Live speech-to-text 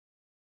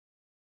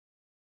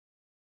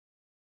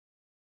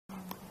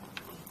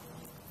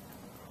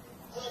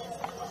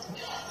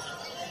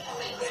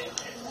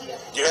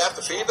path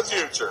to feed the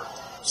future.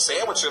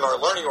 Sandwiched in our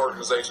learning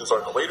organizations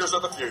are the leaders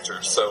of the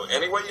future. So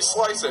any way you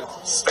slice it,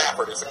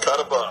 Stafford is a cut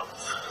above.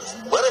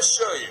 Let us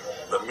show you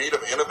the meat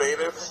of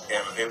innovative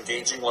and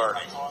engaging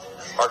learning.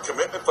 Our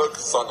commitment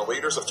focuses on the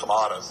leaders of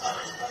tomorrow.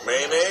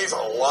 Mayonnaise, a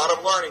lot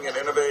of learning and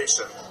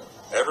innovation.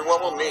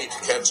 Everyone will need to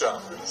catch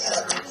up.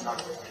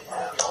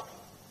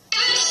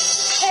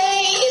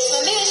 Hey, it's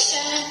my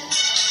mission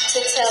to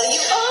tell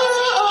you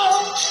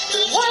all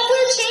what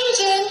we're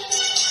changing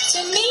to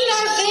meet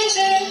our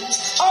vision.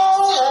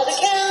 All of the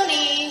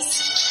counties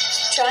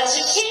trying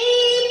to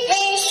keep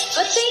pace,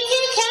 but they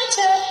can't catch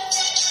up.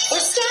 We're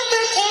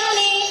Stafford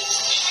County.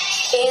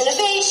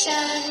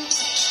 Innovation,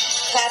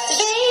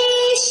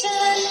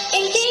 captivation,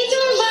 engage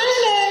our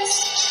learners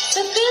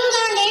to build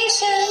our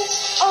nation.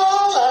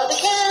 All of the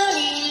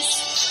counties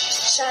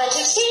trying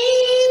to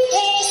keep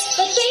pace,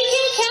 but they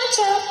can't catch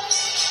up.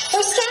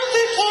 We're